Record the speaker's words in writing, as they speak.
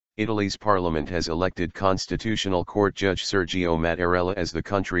Italy's parliament has elected Constitutional Court Judge Sergio Mattarella as the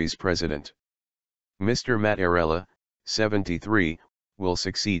country's president. Mr Mattarella, 73, will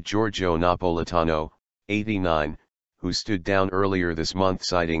succeed Giorgio Napolitano, 89, who stood down earlier this month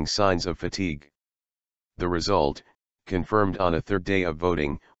citing signs of fatigue. The result, confirmed on a third day of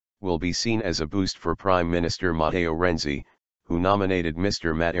voting, will be seen as a boost for Prime Minister Matteo Renzi, who nominated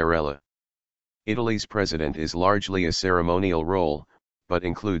Mr Mattarella. Italy's president is largely a ceremonial role, but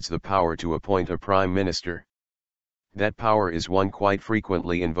includes the power to appoint a prime minister. That power is one quite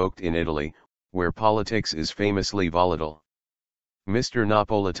frequently invoked in Italy, where politics is famously volatile. Mr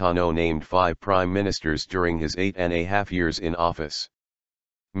Napolitano named 5 prime ministers during his 8.5 years in office.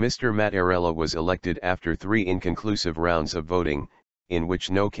 Mr Mattarella was elected after 3 inconclusive rounds of voting, in which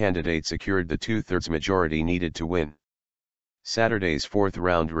no candidate secured the 2/3 majority needed to win. Saturday's 4th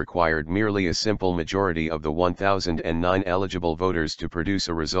round required merely a simple majority of the 1,009 eligible voters to produce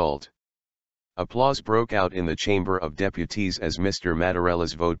a result. Applause broke out in the Chamber of Deputies as Mr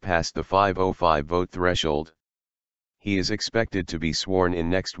Mattarella's vote passed the 505 vote threshold. He is expected to be sworn in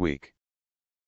next week.